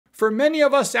For many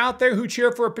of us out there who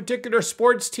cheer for a particular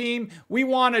sports team, we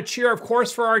want to cheer, of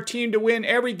course, for our team to win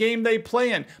every game they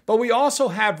play in. But we also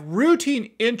have routine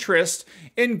interest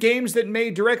in games that may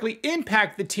directly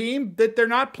impact the team that they're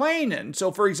not playing in.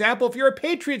 So, for example, if you're a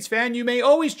Patriots fan, you may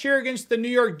always cheer against the New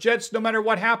York Jets no matter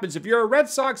what happens. If you're a Red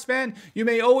Sox fan, you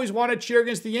may always want to cheer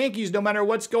against the Yankees no matter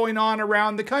what's going on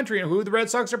around the country and who the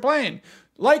Red Sox are playing.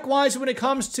 Likewise, when it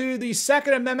comes to the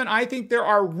Second Amendment, I think there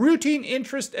are routine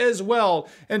interests as well.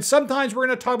 And sometimes we're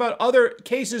going to talk about other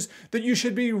cases that you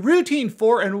should be rooting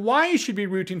for and why you should be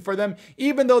rooting for them,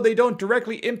 even though they don't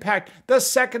directly impact the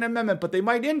Second Amendment, but they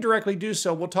might indirectly do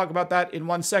so. We'll talk about that in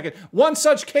 1 second. One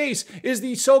such case is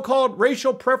the so-called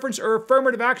racial preference or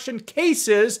affirmative action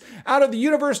cases out of the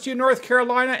University of North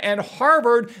Carolina and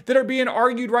Harvard that are being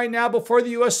argued right now before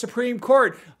the U.S. Supreme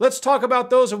Court. Let's talk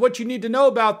about those and what you need to know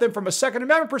about them from a Second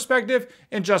Amendment perspective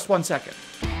in just 1 second.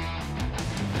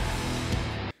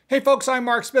 Hey folks, I'm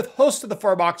Mark Smith, host of the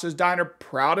Four Boxes Diner,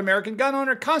 proud American gun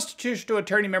owner, constitutional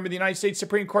attorney, member of the United States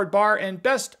Supreme Court Bar, and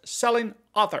best-selling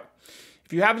author.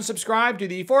 If you haven't subscribed to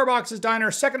the Four Boxes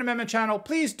Diner Second Amendment channel,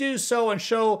 please do so and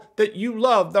show that you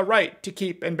love the right to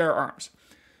keep and bear arms.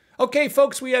 Okay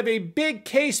folks, we have a big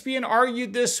case being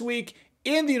argued this week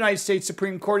in the United States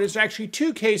Supreme Court. There's actually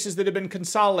two cases that have been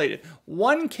consolidated.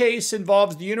 One case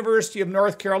involves the University of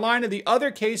North Carolina. The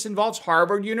other case involves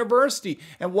Harvard University.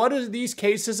 And what are these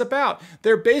cases about?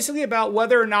 They're basically about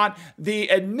whether or not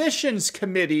the admissions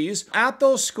committees at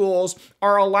those schools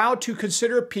are allowed to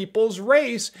consider people's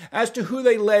race as to who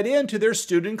they let into their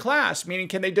student class. Meaning,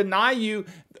 can they deny you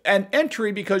an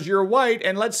entry because you're white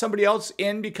and let somebody else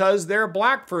in because they're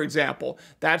black, for example?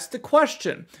 That's the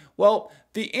question. Well,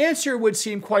 the answer would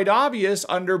seem quite obvious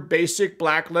under basic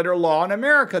black letter law in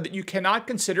America, that you cannot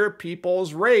consider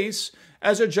people's race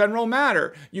as a general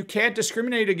matter. You can't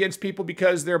discriminate against people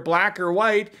because they're black or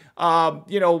white,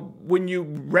 when you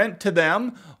rent to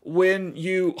them, when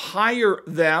you hire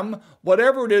them,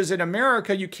 whatever it is in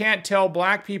America. You can't tell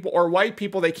black people or white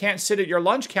people they can't sit at your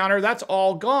lunch counter. That's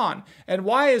all gone. And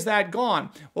why is that gone?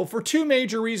 Well, for two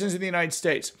major reasons in the United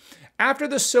States. After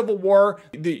the Civil War,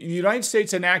 the United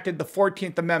States enacted the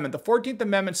 14th Amendment. The 14th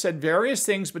Amendment said various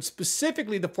things, but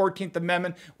specifically the 14th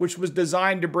Amendment, which was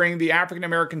designed to bring the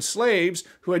African-American slaves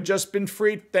who had just been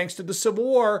freed thanks to the Civil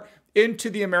War into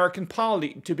the American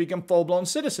polity to become full-blown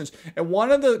citizens. And one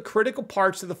of the critical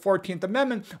parts of the 14th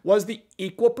Amendment was the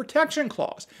Equal Protection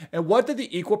Clause. And what did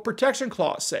the Equal Protection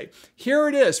Clause say? Here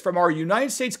it is from our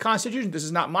United States Constitution. This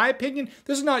is not my opinion.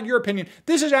 This is not your opinion.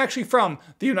 This is actually from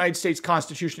the United States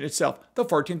Constitution itself, the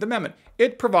 14th Amendment.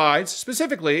 It provides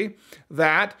specifically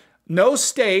that no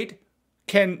state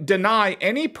can deny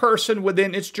any person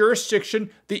within its jurisdiction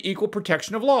the equal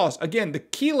protection of laws. Again, the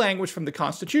key language from the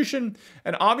Constitution,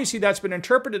 and obviously that's been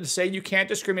interpreted to say you can't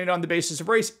discriminate on the basis of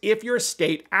race if you're a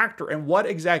state actor. And what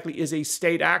exactly is a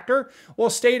state actor? Well,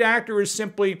 state actor is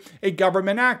simply a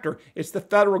government actor. It's the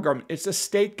federal government, it's a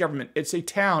state government, it's a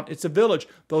town, it's a village.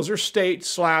 Those are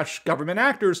state/government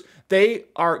actors. They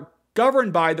are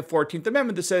governed by the 14th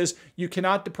Amendment that says you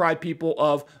cannot deprive people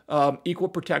of equal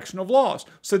protection of laws.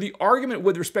 So the argument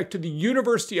with respect to the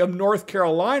University of North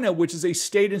Carolina, which is a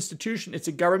state institution, it's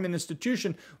a government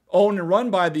institution owned and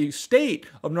run by the state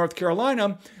of North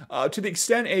Carolina, to the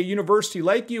extent a university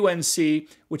like UNC,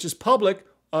 which is public,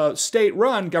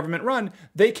 state-run, government-run,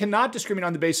 they cannot discriminate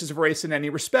on the basis of race in any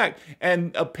respect.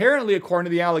 And apparently,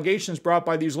 according to the allegations brought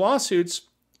by these lawsuits,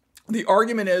 the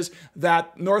argument is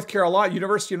that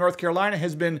University of North Carolina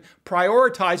has been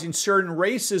prioritizing certain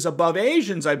races above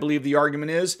Asians, I believe the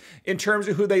argument is, in terms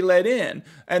of who they let in.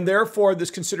 And therefore,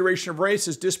 this consideration of race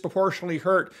has disproportionately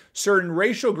hurt certain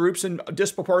racial groups and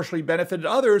disproportionately benefited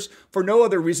others for no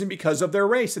other reason because of their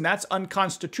race. And that's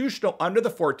unconstitutional under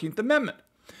the 14th Amendment.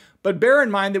 But bear in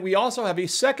mind that we also have a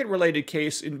second related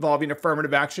case involving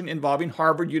affirmative action involving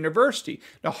Harvard University.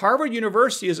 Now, Harvard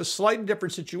University is a slightly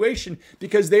different situation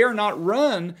because they are not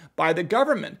run by the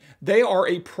government. They are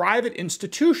a private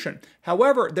institution.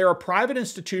 However, they're a private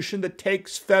institution that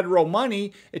takes federal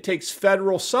money. It takes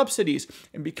federal subsidies.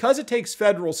 And because it takes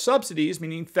federal subsidies,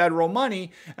 meaning federal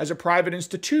money, as a private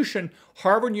institution,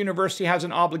 Harvard University has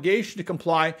an obligation to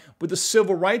comply with the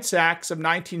Civil Rights Acts of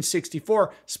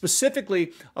 1964,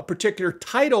 specifically a particular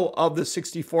title of the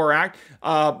 64 Act,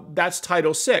 that's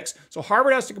Title VI. So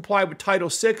Harvard has to comply with Title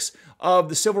VI of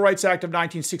the Civil Rights Act of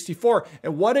 1964.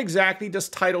 And what exactly does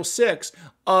Title VI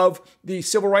of the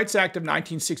Civil Rights Act of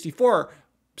 1964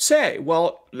 say?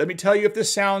 Well, let me tell you if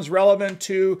this sounds relevant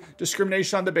to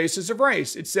discrimination on the basis of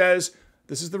race. It says,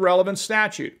 this is the relevant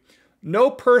statute,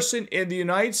 no person in the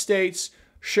United States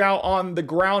shall on the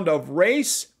ground of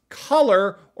race,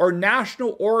 color, or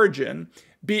national origin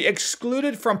be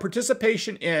excluded from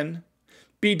participation in,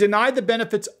 be denied the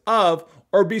benefits of,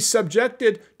 or be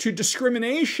subjected to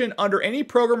discrimination under any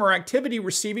program or activity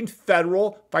receiving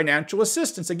federal financial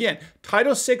assistance. Again,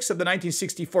 Title VI of the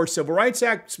 1964 Civil Rights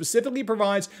Act specifically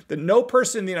provides that no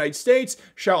person in the United States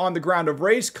shall, on the ground of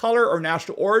race, color, or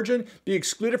national origin, be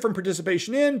excluded from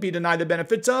participation in, be denied the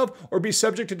benefits of, or be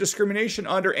subject to discrimination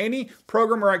under any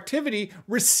program or activity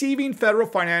receiving federal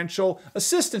financial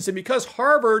assistance. And because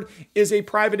Harvard is a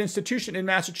private institution in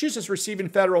Massachusetts receiving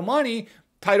federal money,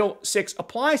 Title VI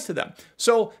applies to them.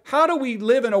 So how do we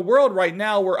live in a world right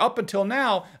now where up until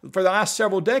now, for the last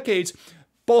several decades,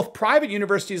 both private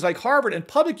universities like Harvard and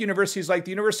public universities like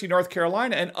the University of North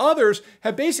Carolina and others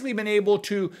have basically been able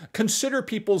to consider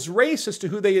people's race as to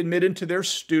who they admit into their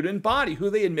student body,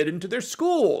 who they admit into their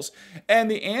schools? And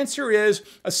the answer is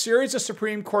a series of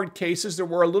Supreme Court cases that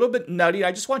were a little bit nutty.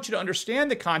 I just want you to understand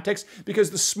the context,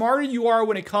 because the smarter you are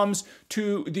when it comes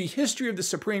to the history of the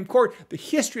Supreme Court, the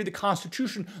history of the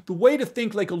Constitution, the way to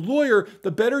think like a lawyer,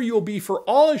 the better you'll be for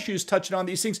all issues touching on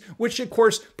these things, which of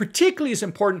course particularly is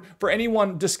important for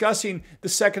anyone discussing the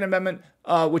Second Amendment,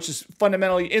 which is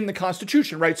fundamentally in the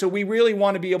Constitution, right? So we really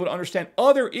want to be able to understand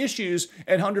other issues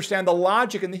and understand the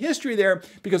logic and the history there,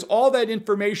 because all that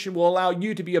information will allow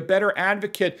you to be a better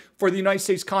advocate for the United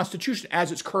States Constitution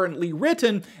as it's currently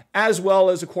written, as well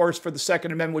as, of course, for the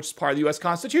Second Amendment, which is part of the U.S.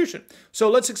 Constitution. So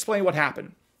let's explain what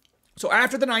happened. So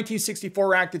after the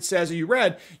 1964 Act, it says, as you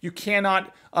read, you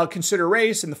cannot consider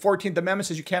race, and the 14th Amendment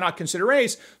says you cannot consider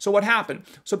race. So what happened?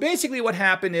 So basically what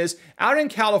happened is, out in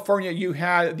California, you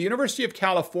had the University of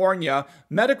California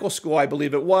Medical School, I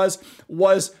believe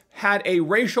it had a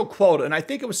racial quota, and I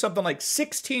think it was something like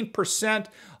 16%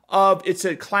 of its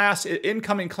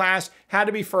incoming class had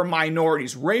to be for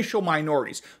minorities, racial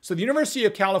minorities. So the University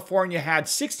of California had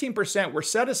 16% were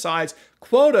set aside,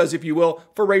 quotas, if you will,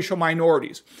 for racial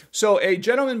minorities. So a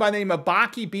gentleman by the name of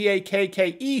Bakke,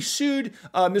 B-A-K-K-E, sued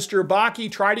Mr.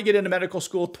 Bakke, tried to get into medical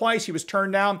school twice. He was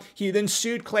turned down. He then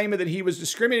sued, claiming that he was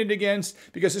discriminated against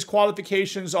because his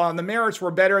qualifications on the merits were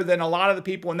better than a lot of the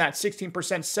people in that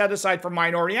 16% set aside for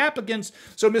minority applicants.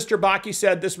 So Mr. Bakke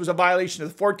said this was a violation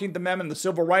of the 14th Amendment, the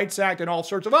Civil Rights Act, and all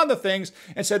sorts of other things,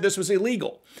 and said this was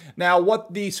illegal. Now,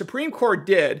 what the Supreme Court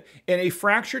did in a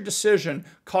fractured decision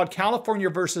called California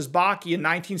versus Bakke in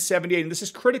 1978, and this is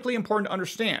critically important to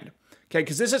understand, okay,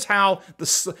 because this is how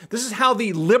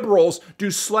the liberals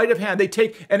do sleight of hand. They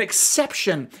take an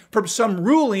exception from some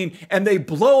ruling and they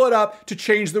blow it up to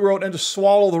change the world and to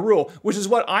swallow the rule, which is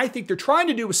what I think they're trying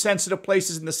to do with sensitive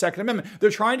places in the Second Amendment. They're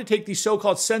trying to take the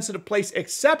so-called sensitive place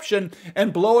exception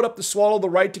and blow it up to swallow the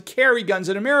right to carry guns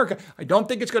in America. I don't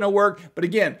think it's going to work, but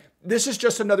again, this is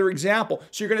just another example.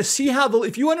 So you're going to see how,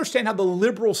 if you understand how the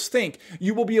liberals think,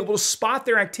 you will be able to spot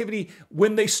their activity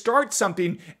when they start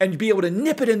something and be able to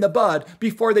nip it in the bud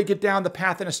before they get down the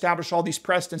path and establish all these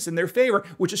precedents in their favor,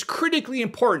 which is critically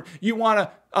important. You want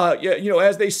to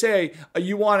as they say,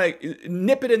 you want to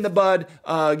nip it in the bud,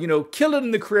 kill it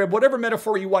in the crib, whatever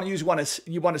metaphor you want to use.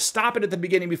 You want to stop it at the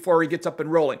beginning before it gets up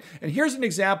and rolling. And here's an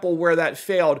example where that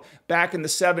failed back in the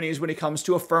 70s when it comes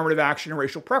to affirmative action and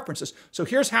racial preferences. So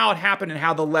here's how it happened and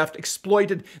how the left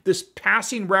exploited this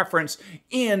passing reference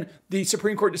in the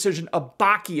Supreme Court decision of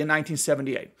Bakke in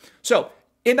 1978. So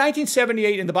in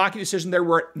 1978, in the Bakke decision, there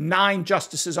were 9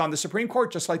 justices on the Supreme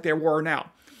Court, just like there were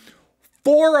now.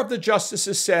 4 of the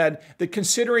justices said that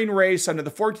considering race under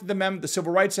the 14th Amendment, the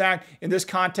Civil Rights Act, in this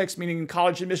context, meaning in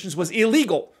college admissions, was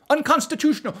illegal,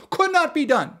 unconstitutional, could not be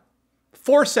done.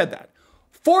 4 said that.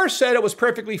 4 said it was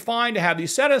perfectly fine to have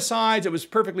these set-asides. It was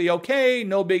perfectly okay,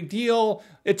 no big deal.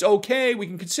 It's okay, we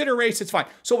can consider race, it's fine.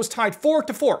 So it was tied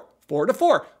 4-4,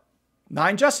 4-4.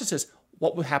 9 justices.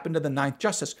 What would happen to the 9th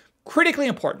justice? Critically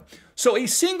important. So a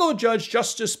single judge,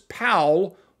 Justice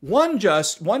Powell, one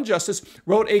justice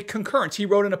wrote a concurrence. He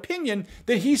wrote an opinion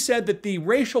that he said that the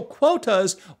racial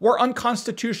quotas were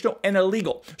unconstitutional and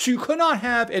illegal. So you could not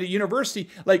have at a university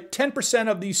like 10%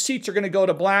 of these seats are going to go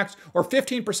to blacks, or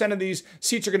 15% of these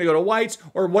seats are going to go to whites,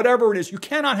 or whatever it is. You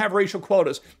cannot have racial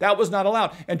quotas. That was not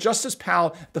allowed. And Justice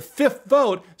Powell, the 5th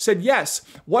vote, said yes.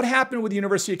 What happened with the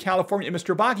University of California and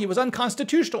Mr. Bakke was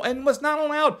unconstitutional and was not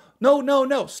allowed.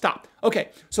 No, stop. Okay,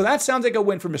 so that sounds like a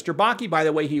win for Mr. Bakke. By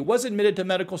the way, he was admitted to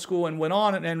medical school and went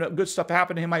on, and good stuff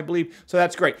happened to him, I believe. So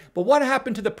that's great. But what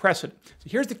happened to the precedent? So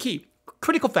here's the key,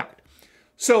 critical fact.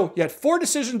 So you had 4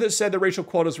 decisions that said the racial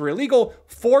quotas were illegal,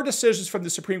 4 decisions from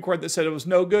the Supreme Court that said it was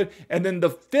no good, and then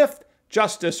the 5th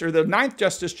justice, or the 9th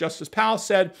justice, Justice Powell,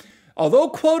 said, although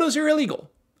quotas are illegal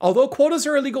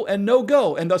and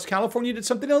no-go, and thus California did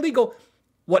something illegal,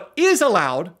 what is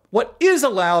allowed is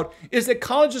that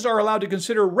colleges are allowed to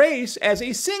consider race as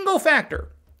a single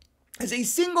factor as a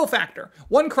single factor,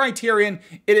 one criterion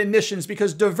in admissions,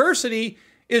 because diversity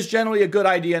is generally a good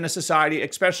idea in a society,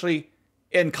 especially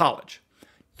in college.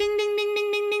 Ding, ding, ding,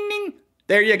 ding, ding, ding, ding.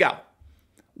 There you go.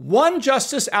 One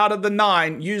justice out of the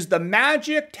 9 used the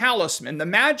magic talisman, the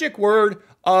magic word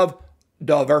of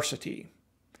diversity.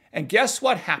 And guess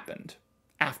what happened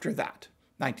after that?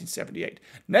 1978.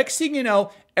 Next thing you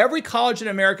know, every college in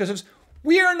America says,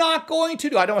 we are not going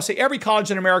to do, I don't want to say every college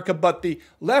in America, but the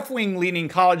left-wing leaning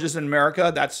colleges in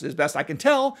America, that's as best I can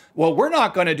tell, well, we're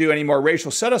not going to do any more racial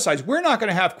set-asides. We're not going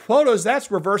to have quotas. That's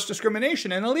reverse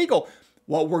discrimination and illegal.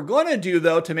 What we're going to do,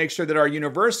 though, to make sure that our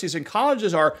universities and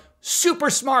colleges are super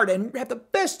smart and have the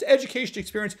best education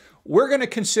experience, we're going to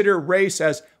consider race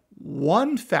as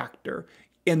one factor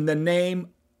in the name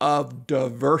of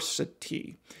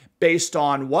diversity. Based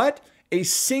on what? A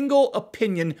single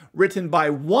opinion written by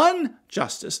one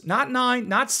justice, not 9,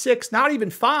 not 6, not even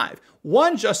 5.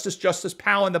 One justice, Justice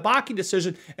Powell, in the Bakke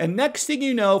decision. And next thing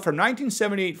you know, from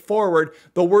 1978 forward,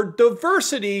 the word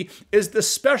diversity is the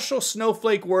special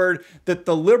snowflake word that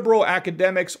the liberal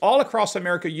academics all across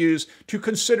America use to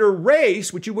consider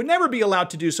race, which you would never be allowed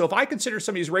to do. So if I consider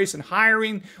somebody's race in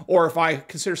hiring, or if I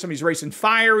consider somebody's race in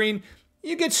firing,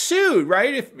 you get sued,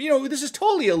 right? If this is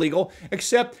totally illegal,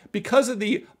 except because of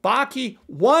the Bakke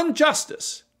one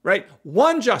justice, right?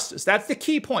 One justice. That's the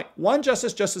key point. One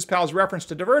justice, Justice Powell's reference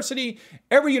to diversity.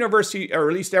 Every university, or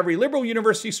at least every liberal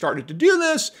university, started to do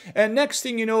this. And next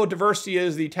thing you know, diversity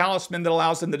is the talisman that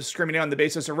allows them to discriminate on the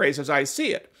basis of race, as I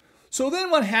see it. So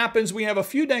then what happens, we have a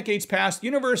few decades past,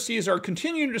 universities are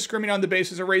continuing to discriminate on the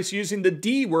basis of race using the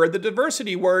D word, the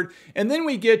diversity word, and then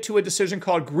we get to a decision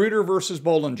called Grutter versus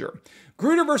Bollinger.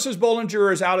 Grutter versus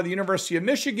Bollinger is out of the University of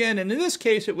Michigan, and in this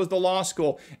case, it was the law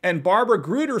school. And Barbara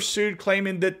Grutter sued,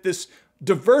 claiming that this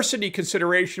diversity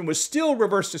consideration was still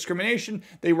reverse discrimination.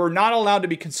 They were not allowed to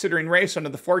be considering race under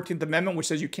the 14th Amendment, which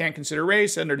says you can't consider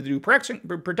race, under the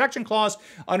Duped Protection Clause,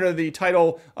 under the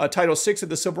Title VI of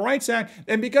the Civil Rights Act.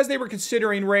 And because they were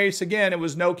considering race, again, it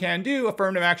was no can do.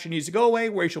 Affirmative action needs to go away.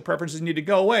 Racial preferences need to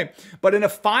go away. But in a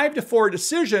 5-4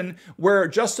 decision where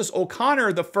Justice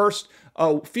O'Connor, the first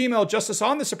female justice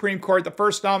on the Supreme Court, the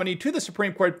first nominee to the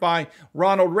Supreme Court by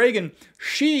Ronald Reagan,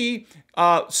 she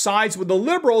sides with the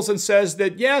liberals and says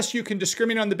that, yes, you can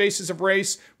discriminate on the basis of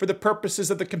race for the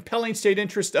purposes of the compelling state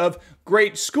interest of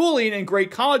great schooling and great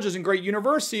colleges and great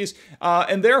universities.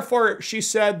 And therefore, she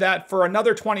said that for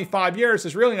another 25 years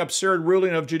is really an absurd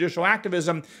ruling of judicial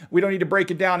activism. We don't need to break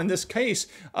it down in this case.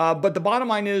 But the bottom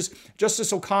line is,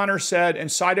 Justice O'Connor said and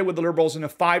sided with the liberals in a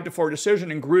 5-4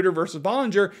 decision in Grutter versus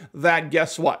Bollinger that,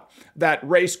 guess what? That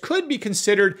race could be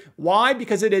considered. Why?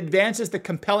 Because it advances the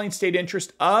compelling state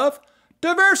interest of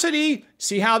diversity.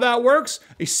 See how that works?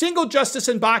 A single justice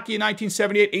in Bakke in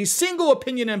 1978, a single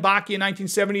opinion in Bakke in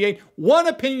 1978, one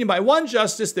opinion by one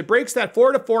justice that breaks that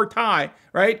 4-4 tie,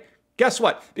 right? Guess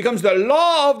what? Becomes the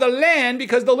law of the land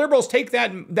because the liberals take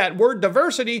that word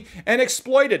diversity and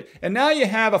exploit it. And now you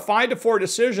have a 5-4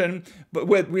 decision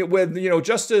with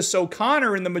Justice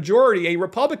O'Connor in the majority, a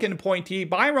Republican appointee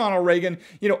by Ronald Reagan,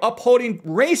 upholding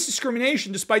race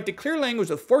discrimination despite the clear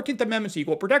language of the 14th Amendment's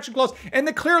Equal Protection Clause and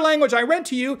the clear language I read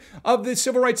to you of the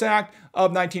Civil Rights Act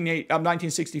of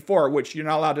 1964, which you're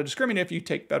not allowed to discriminate if you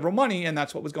take federal money, and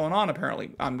that's what was going on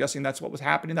apparently. I'm guessing that's what was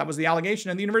happening. That was the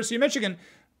allegation at the University of Michigan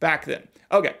back then.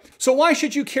 Okay, so why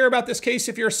should you care about this case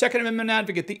if you're a Second Amendment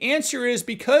advocate? The answer is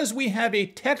because we have a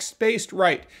text-based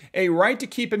right, a right to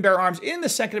keep and bear arms in the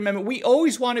Second Amendment. We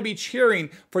always want to be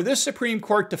cheering for this Supreme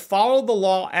Court to follow the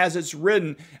law as it's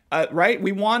written, right?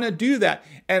 We want to do that.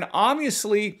 And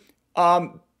obviously,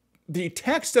 the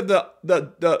text of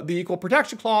the Equal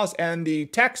Protection Clause and the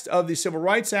text of the Civil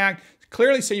Rights Act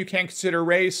clearly say you can't consider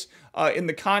race in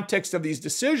the context of these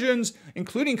decisions,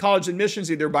 including college admissions,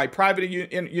 either by private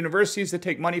universities that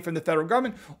take money from the federal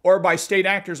government or by state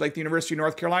actors like the University of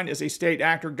North Carolina is a state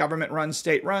actor, government-run,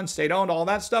 state-owned, all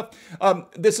that stuff.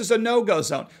 This is a no-go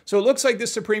zone. So it looks like the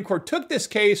Supreme Court took this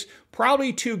case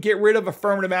probably to get rid of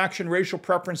affirmative action, racial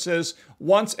preferences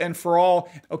once and for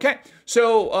all. Okay,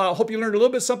 so hope you learned a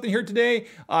little bit something here today.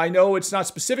 I know it's not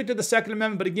specific to the Second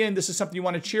Amendment, but again, this is something you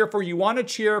want to cheer for. You want to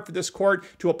cheer for this court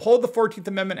to uphold the 14th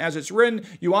Amendment as it's written.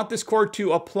 You want this court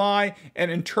to apply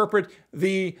and interpret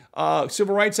the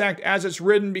Civil Rights Act as it's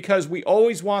written, because we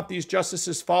always want these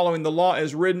justices following the law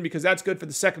as written, because that's good for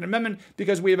the Second Amendment,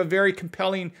 because we have a very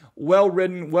compelling,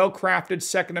 well-written, well-crafted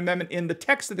Second Amendment in the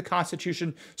text of the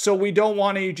Constitution. So we don't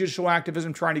want any judicial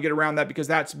activism trying to get around that, because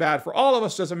that's bad for all of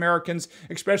us as Americans,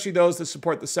 especially those that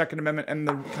support the Second Amendment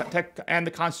and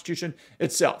the Constitution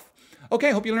itself.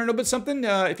 Okay, hope you learned a little bit something.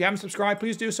 If you haven't subscribed,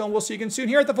 please do so, and we'll see you again soon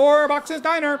here at the Four Boxes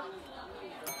Diner.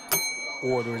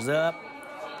 Orders up.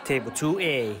 Table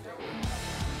 2A.